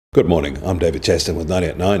Good morning, I'm David Chaston with 90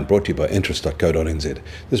 at 9, brought to you by interest.co.nz.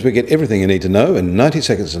 This week, get everything you need to know in 90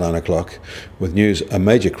 seconds to 9 o'clock with news. A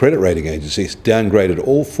major credit rating agency downgraded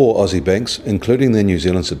all 4 Aussie banks, including their New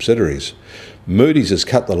Zealand subsidiaries. Moody's has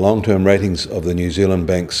cut the long-term ratings of the New Zealand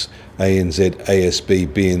banks ANZ, ASB,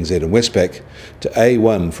 BNZ and Westpac to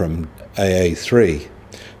A1 from AA3.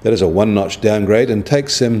 That is a one-notch downgrade and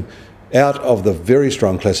takes them out of the very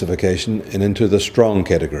strong classification and into the strong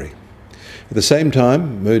category. At the same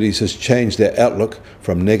time, Moody's has changed their outlook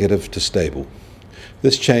from negative to stable.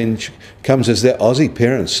 This change comes as their Aussie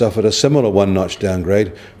parents suffered a similar one-notch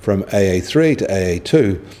downgrade from AA3 to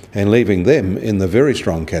AA2 and leaving them in the very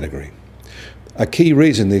strong category. A key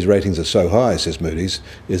reason these ratings are so high, says Moody's,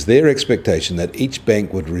 is their expectation that each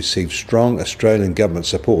bank would receive strong Australian government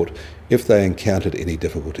support if they encountered any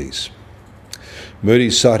difficulties.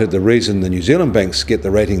 Moody's cited the reason the New Zealand banks get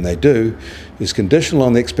the rating they do is conditional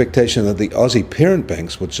on the expectation that the Aussie parent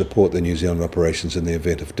banks would support the New Zealand operations in the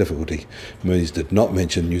event of difficulty. Moody's did not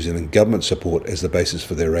mention New Zealand government support as the basis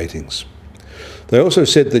for their ratings. They also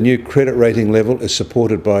said the new credit rating level is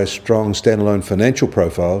supported by strong standalone financial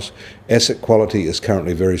profiles, asset quality is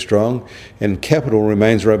currently very strong, and capital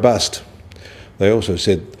remains robust. They also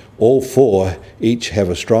said all 4 each have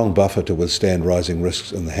a strong buffer to withstand rising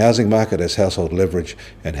risks in the housing market as household leverage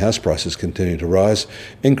and house prices continue to rise,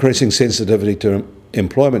 increasing sensitivity to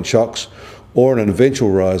employment shocks or an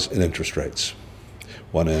eventual rise in interest rates.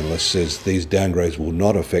 One analyst says these downgrades will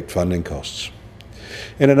not affect funding costs.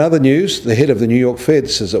 And in other news, the head of the New York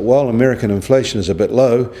Fed says that while American inflation is a bit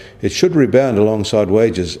low, it should rebound alongside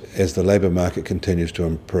wages as the labour market continues to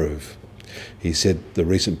improve. He said the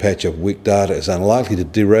recent patch of weak data is unlikely to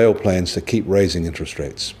derail plans to keep raising interest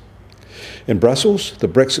rates. In Brussels, the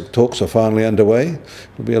Brexit talks are finally underway. It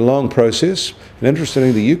will be a long process, and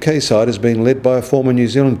interestingly, the UK side is being led by a former New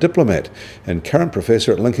Zealand diplomat and current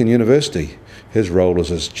professor at Lincoln University. His role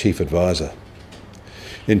is as chief advisor.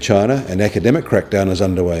 In China, an academic crackdown is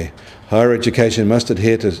underway. Higher education must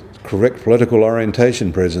adhere to correct political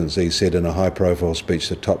orientation, President Xi said in a high-profile speech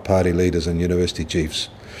to top party leaders and university chiefs.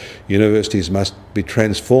 Universities must be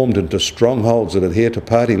transformed into strongholds that adhere to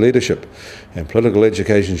party leadership, and political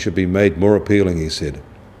education should be made more appealing, he said.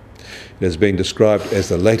 It is being described as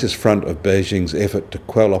the latest front of Beijing's effort to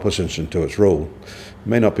quell opposition to its rule. It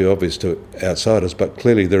may not be obvious to outsiders, but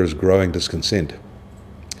clearly there is growing discontent.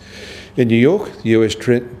 In New York, the US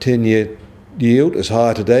 10-year yield is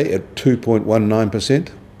higher today at 2.19%.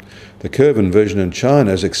 The curve inversion in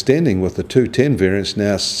China is extending with the 210 variance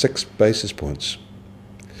now 6 basis points.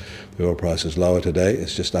 The oil price is lower today.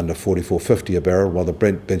 It's just under $44.50 a barrel, while the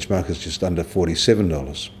Brent benchmark is just under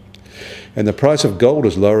 $47. And the price of gold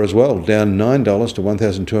is lower as well, down $9 to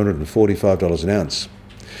 $1,245 an ounce.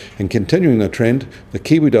 And continuing the trend, the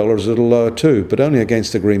Kiwi dollar is a little lower too, but only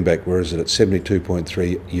against the greenback, whereas it's at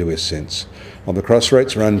 72.3 US cents. On the cross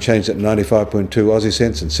rates are unchanged at 95.2 Aussie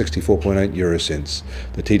cents and 64.8 Euro cents.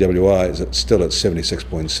 The TWI is still at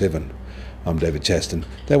 76.7. I'm David Chaston.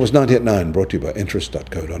 That was 90 at 9, brought to you by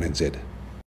interest.co.nz.